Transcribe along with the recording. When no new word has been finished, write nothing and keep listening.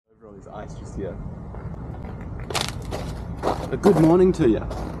There's ice just here. A good morning to you.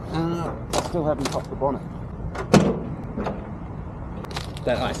 Still haven't popped the bonnet.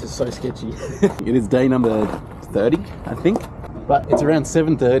 That ice is so sketchy. It is day number 30, I think. But it's around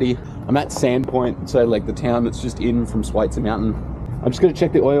 7:30. I'm at Sandpoint, so like the town that's just in from Schweitzer Mountain. I'm just going to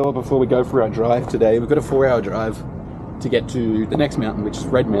check the oil before we go for our drive today. We've got a 4-hour drive to get to the next mountain, which is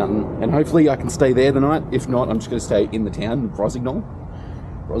Red Mountain. And hopefully I can stay there the night. If not, I'm just going to stay in the town, Rosignol,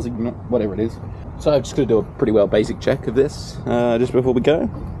 whatever it is. So I'm just going to do a pretty well basic check of this just before we go,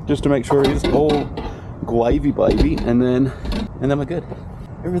 just to make sure it is all gravy, baby, and then we're good.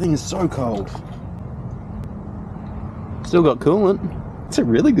 Everything is so cold. Still got coolant. It's a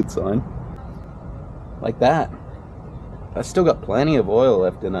really good sign. Like that. I still got plenty of oil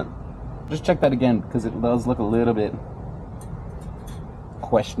left in it. Just check that again because it does look a little bit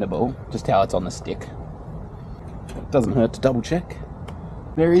questionable, just how it's on the stick. It doesn't hurt to double check.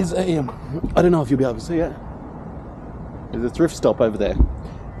 There is a, I don't know if you'll be able to see it. There's a thrift stop over there.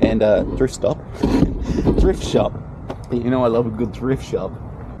 And thrift shop. You know I love a good thrift shop.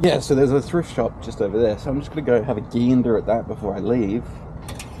 Yeah, so there's a thrift shop just over there. So I'm just going to go have a gander at that before I leave.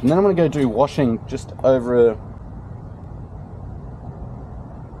 And then I'm going to go do washing just over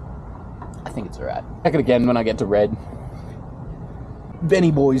I think it's alright. Check it again when I get to Red.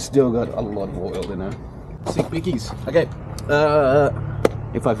 Benny Boy's still got a lot of oil in her. Sick bickies. Okay.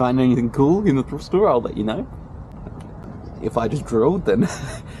 If I find anything cool in the thrift store, I'll let you know. If I just drilled, then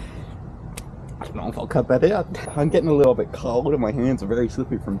I don't know if I'll cut that out. I'm getting a little bit cold and my hands are very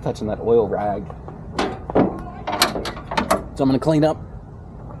slippery from touching that oil rag. So I'm going to clean up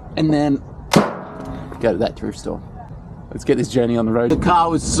and then go to that thrift store. Let's get this journey on the road. The car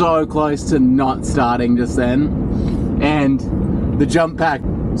was so close to not starting just then, and the jump pack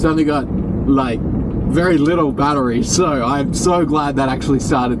suddenly got like very little battery, so I'm so glad that actually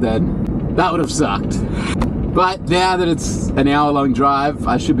started then. That would have sucked. But now that it's an hour-long drive,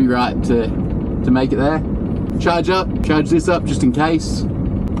 I should be right to make it there. Charge this up just in case,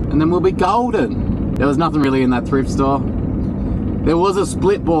 and then we'll be golden. There was nothing really in that thrift store. There was a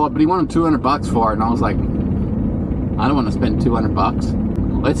split board, but he wanted 200 bucks for it, and I was like, I don't want to spend 200 bucks.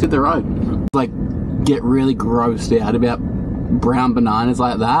 Let's hit the road. Like, get really grossed out about brown bananas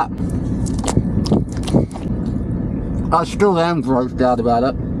like that. I still am grossed out about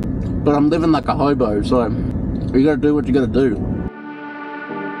it, but I'm living like a hobo, so you gotta do what you gotta do.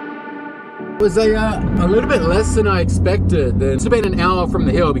 It was a little bit less than I expected. It's been an hour from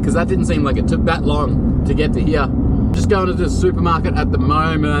the hill because that didn't seem like it took that long to get to here. Just going to the supermarket at the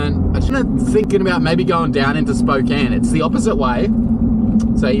moment. I'm just thinking about maybe going down into Spokane. It's the opposite way.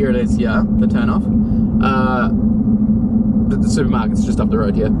 So here it is here, the turnoff. The supermarket's just up the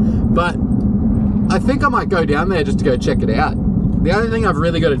road here. But I think I might go down there just to go check it out. The only thing I've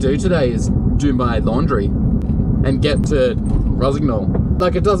really got to do today is do my laundry and get to Rosignol.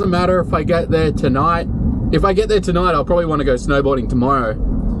 Like, it doesn't matter if I get there tonight. If I get there tonight, I'll probably want to go snowboarding tomorrow.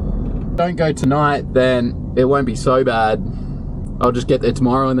 If I don't go tonight, then it won't be so bad. I'll just get there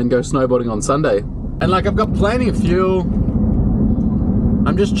tomorrow and then go snowboarding on Sunday. And like, I've got plenty of fuel.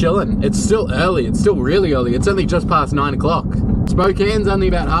 I'm just chilling. It's still early. It's still really early. It's only just past 9 o'clock. Spokane's only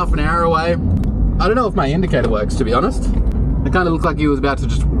about half an hour away. I don't know if my indicator works, to be honest. It kind of looked like he was about to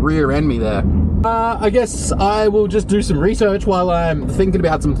just rear end me there. I guess I will just do some research while I'm thinking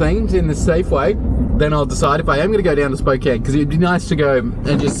about some things in this Safeway. Then I'll decide if I am going to go down to Spokane, because it'd be nice to go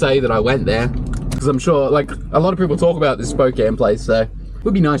and just say that I went there. Because I'm sure, like, a lot of people talk about this Spokane place, so it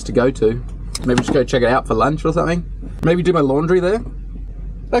would be nice to go to. Maybe just go check it out for lunch or something. Maybe do my laundry there.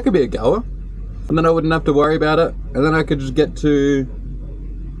 That could be a goer. And then I wouldn't have to worry about it. And then I could just get to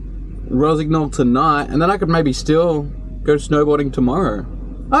Rosignol tonight, and then I could maybe still go snowboarding tomorrow.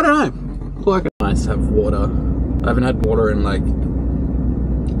 I don't know. Like, it's nice to have water. I haven't had water in like,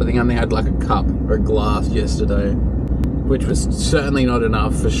 I think I only had like a cup or a glass yesterday, which was certainly not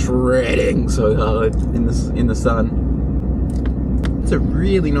enough for shredding so hard in the sun. It's a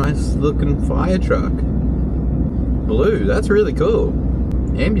really nice looking fire truck. Blue, that's really cool.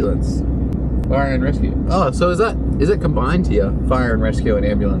 Ambulance. Fire and rescue. Oh, so is it combined here? Fire and rescue and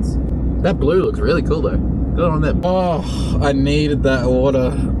ambulance. That blue looks really cool though. Good on that. Oh, I needed that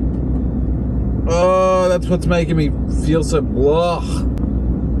water. Oh, that's what's making me feel so blah.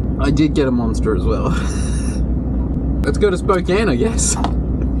 I did get a monster as well. Let's go to Spokane, I guess.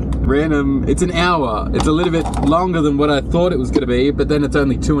 Random, it's an hour. It's a little bit longer than what I thought it was going to be, but then it's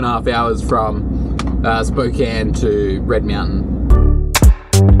only 2.5 hours from Spokane to Red Mountain.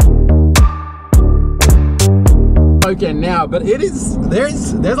 Spokane now, but there's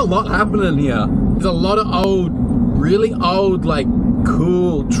a lot happening here. There's a lot of old, really old, like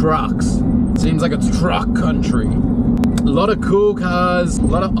cool trucks. Seems like it's truck country. A lot of cool cars, a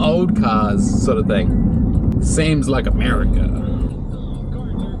lot of old cars, sort of thing. Seems like America.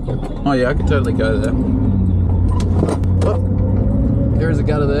 Oh yeah, I could totally go there. Oh, there is a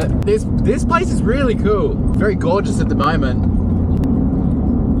gutter there. This place is really cool. Very gorgeous at the moment.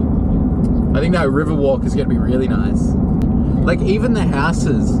 I think that river walk is gonna be really nice. Like even the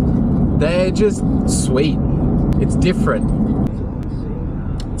houses, they're just sweet. It's different.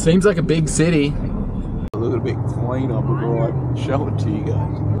 It seems like a big city. A little bit clean up before I show it to you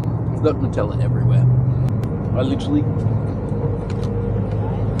guys. It's got Nutella everywhere.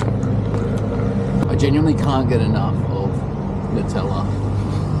 I genuinely can't get enough of Nutella.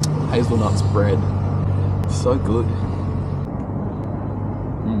 Hazelnut spread. So good.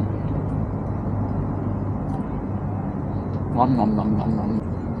 Nom, nom, nom, nom, nom.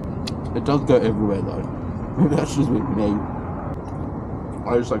 It does go everywhere though. Maybe that's just with me.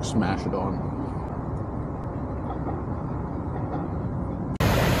 I just like smash it on.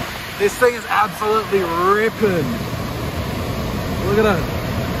 This thing is absolutely ripping. Look at that.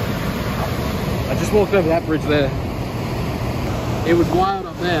 I just walked over that bridge there. It was wild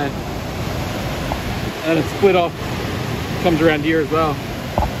up there. And it split off. Comes around here as well.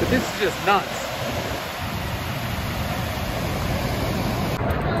 But this is just nuts.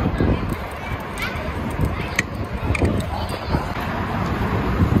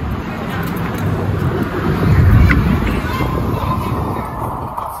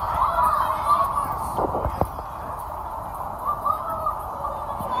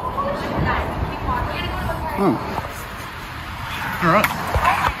 All right.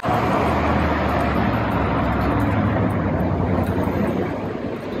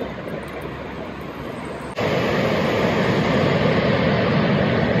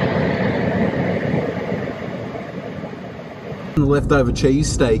 Leftover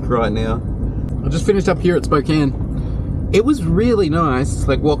cheesesteak right now. I just finished up here at Spokane. It was really nice,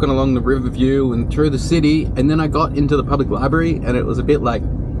 like walking along the river view and through the city, and then I got into the public library and it was a bit like,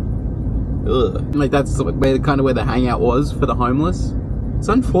 ugh. Like that's where where the hangout was for the homeless. It's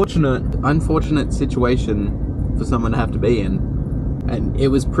unfortunate situation for someone to have to be in. And it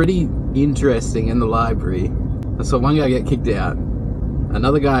was pretty interesting in the library. I saw one guy get kicked out.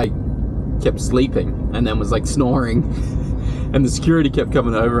 Another guy kept sleeping and then was like snoring. And the security kept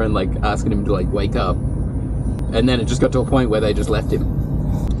coming over and like asking him to like wake up. And then it just got to a point where they just left him.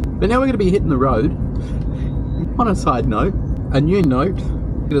 But now we're gonna be hitting the road. On a side note, a new note,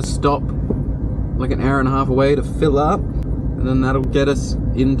 gonna stop like an hour and a half away to fill up, and then that'll get us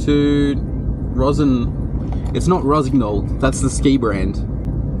into It's not Rosignol, that's the ski brand.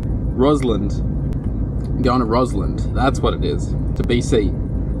 Roslyn. Going to Roslyn, that's what it is. To BC.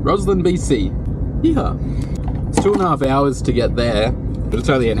 Roslyn, BC. Yeah. It's 2.5 hours to get there, but it's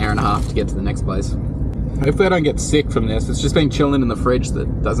only an hour and a half to get to the next place. Hopefully I don't get sick from this. It's just been chilling in the fridge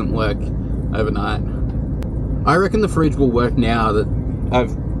that doesn't work overnight. I reckon the fridge will work now that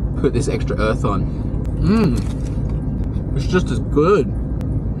I've put this extra earth on. It's just as good.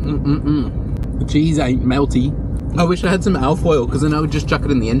 The cheese ain't melty. I wish I had some alfoil because then I would just chuck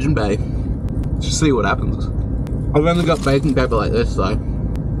it in the engine bay. Just see what happens. I've only got baking paper like this though.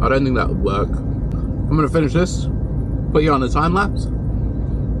 I don't think that would work. I'm gonna finish this, put you on a time lapse,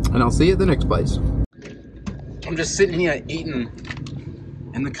 and I'll see you at the next place. I'm just sitting here eating,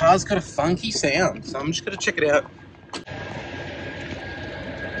 and the car's got a funky sound, so I'm just gonna check it out.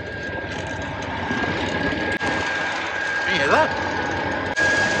 Can you hear that?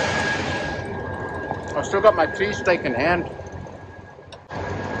 I've still got my cheesesteak in hand.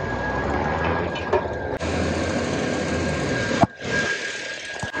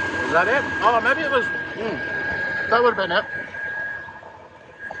 Is that it? Oh, maybe it was. That would have been it.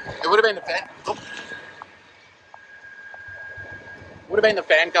 It would have been the fan. Oh. Would have been the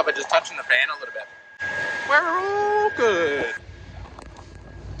fan cover just touching the fan a little bit. We're all good.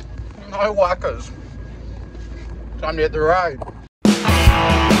 No whackers. Time to hit the road.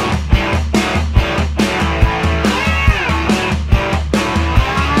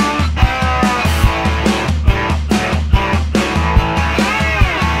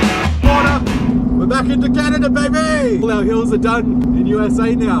 Back into Canada, baby! All our hills are done in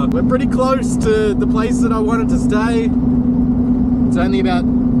USA now. We're pretty close to the place that I wanted to stay. It's only about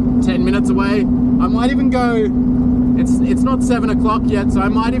 10 minutes away. I might even go, it's not 7 o'clock yet, so I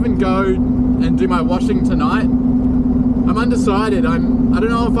might even go and do my washing tonight. I'm undecided. I don't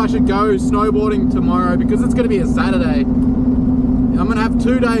know if I should go snowboarding tomorrow because it's gonna be a Saturday. I'm gonna have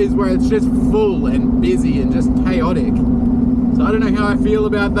 2 days where it's just full and busy and just chaotic. So I don't know how I feel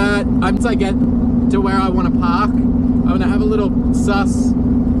about that. Once I get to where I want to park, I'm gonna have a little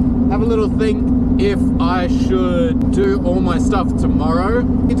have a little think if I should do all my stuff tomorrow. I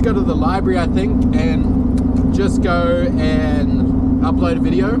need to go to the library, I think, and just go and upload a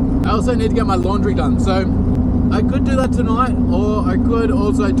video. I also need to get my laundry done, so I could do that tonight, or I could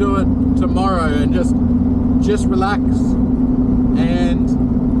also do it tomorrow and just relax and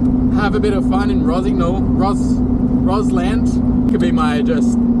have a bit of fun in Rosland. Could be my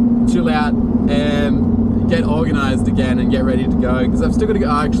just chill out and get organized again and get ready to go, because I've still got to go.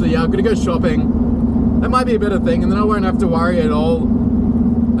 Actually, yeah, I'm gonna go shopping. That might be a better thing, and then I won't have to worry at all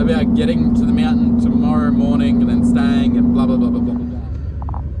about getting to the mountain tomorrow morning and then staying and blah blah blah blah blah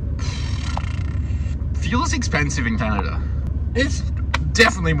blah. Fuel's expensive in Canada. It's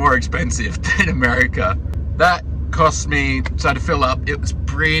definitely more expensive than America. That cost me, so to fill up, it was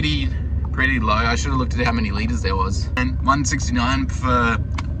pretty low. I should have looked at how many litres there was. And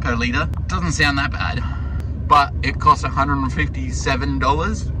 $1.69 per litre. Doesn't sound that bad. But it cost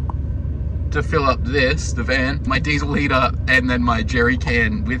 $157 to fill up this, the van. My diesel heater and then my jerry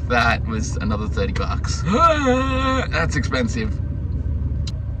can with that was another 30 bucks. That's expensive.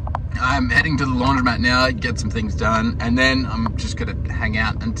 I'm heading to the laundromat now, get some things done, and then I'm just gonna hang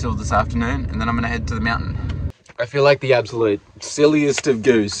out until this afternoon, and then I'm gonna head to the mountain. I feel like the absolute silliest of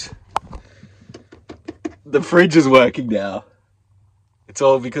goose. The fridge is working now. It's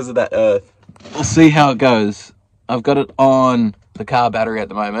all because of that earth. We'll see how it goes. I've got it on the car battery at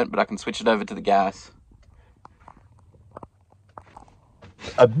the moment, but I can switch it over to the gas.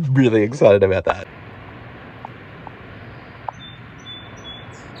 I'm really excited about that.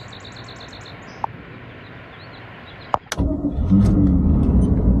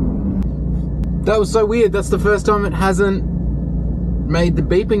 That was so weird. That's the first time it hasn't made the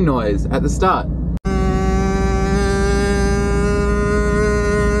beeping noise at the start.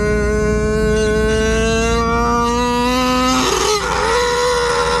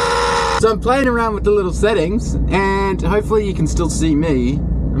 So I'm playing around with the little settings, and hopefully you can still see me.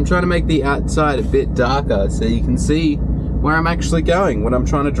 I'm trying to make the outside a bit darker so you can see where I'm actually going when I'm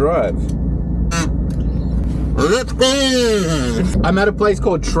trying to drive. Let's go! I'm at a place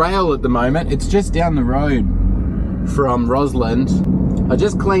called Trail at the moment. It's just down the road from Roseland. I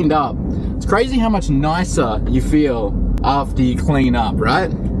just cleaned up. It's crazy how much nicer you feel after you clean up,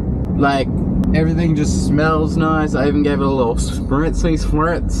 right? Like, everything just smells nice. I even gave it a little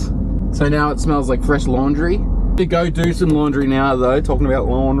spritz. So now it smells like fresh laundry. I'm gonna go do some laundry now though, talking about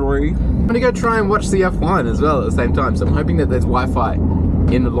laundry. I'm gonna go try and watch the F1 as well at the same time, so I'm hoping that there's Wi-Fi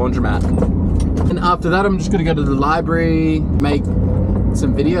in the laundromat. And after that, I'm just gonna go to the library, make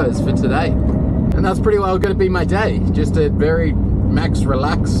some videos for today. And that's pretty well gonna be my day. Just a very max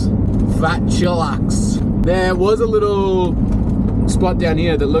relax, fat chillax. There was a little spot down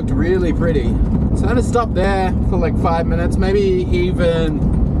here that looked really pretty. So I'm gonna stop there for like 5 minutes, maybe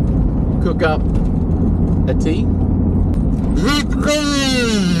even cook up a tea.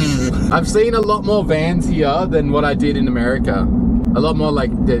 I've seen a lot more vans here than what I did in America. A lot more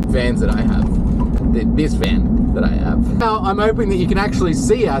like the vans that I have. This van that I have. Now I'm hoping that you can actually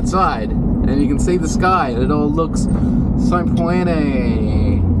see outside and you can see the sky and it all looks so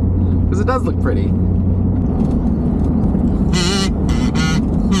pretty. Because it does look pretty.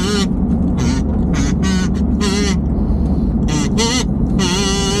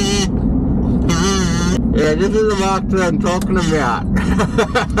 Yeah, this is the park that I'm talking about.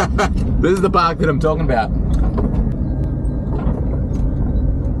 This is the park that I'm talking about.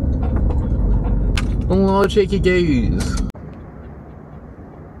 Oh, cheeky goose.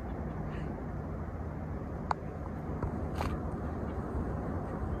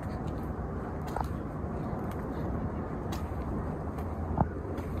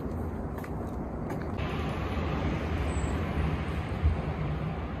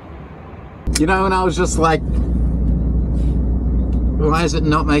 You know, and I was just like, why is it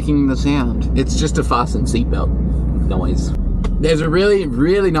not making the sound? It's just a fasten seatbelt noise. There's a really,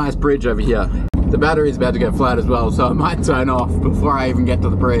 really nice bridge over here. The battery's about to get flat as well, so it might turn off before I even get to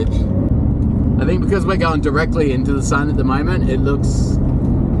the bridge. I think because we're going directly into the sun at the moment, it looks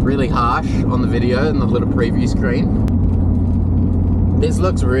really harsh on the video and the little preview screen. This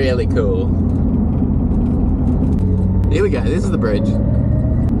looks really cool. Here we go, this is the bridge.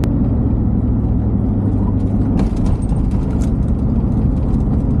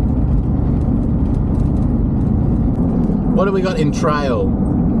 What do we got in Trail?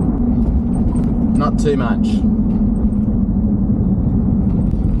 Not too much.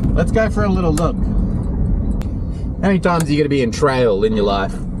 Let's go for a little look. How many times are you going to be in Trail in your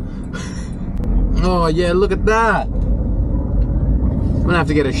life? Oh yeah, look at that. I'm going to have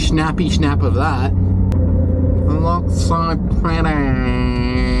to get a snappy snap of that. Oh, look so pretty.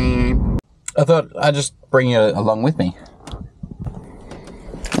 I thought I'd just bring you along with me.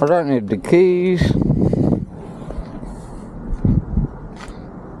 I don't need the keys.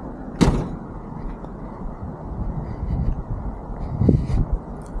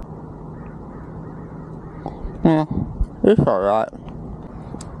 Yeah, it's alright.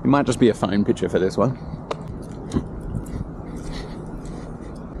 It might just be a phone picture for this one.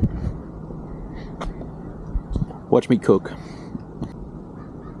 Watch me cook.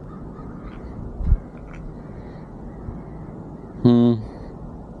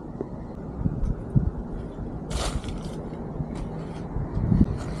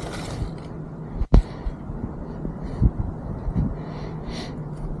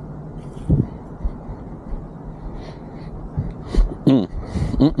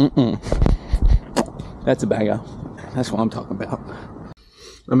 That's a banger. That's what I'm talking about.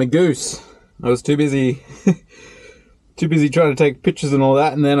 I'm a goose. I was too busy trying to take pictures and all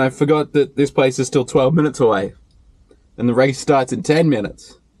that, and then I forgot that this place is still 12 minutes away. And the race starts in 10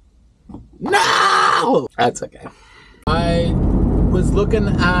 minutes. No! That's okay. I was looking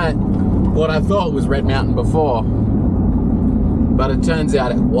at what I thought was Red Mountain before, but it turns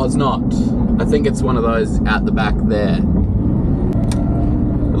out it was not. I think it's one of those out the back there.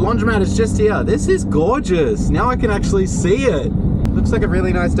 The laundromat is just here. This is gorgeous. Now I can actually see it. Looks like a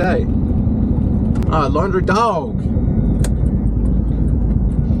really nice day. Oh, laundry dog.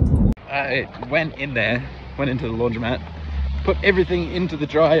 I went in there, went into the laundromat, put everything into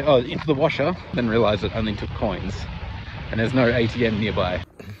the washer, then realized it only took coins. And there's no ATM nearby.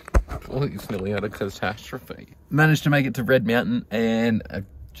 It's nearly had a catastrophe. Managed to make it to Red Mountain, and I've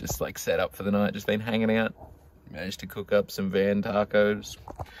just like set up for the night, just been hanging out. Managed to cook up some van tacos.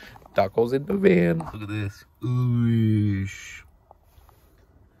 Tacos in the van. Look at this. Oosh.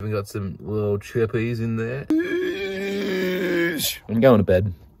 We got some little chippies in there. Oosh. I'm going to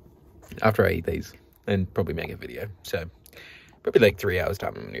bed after I eat these and probably make a video. So probably like 3 hours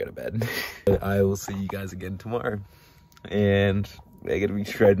time I'm gonna go to bed. I will see you guys again tomorrow. And we're gonna be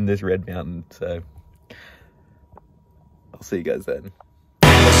shredding this Red Mountain. So I'll see you guys then.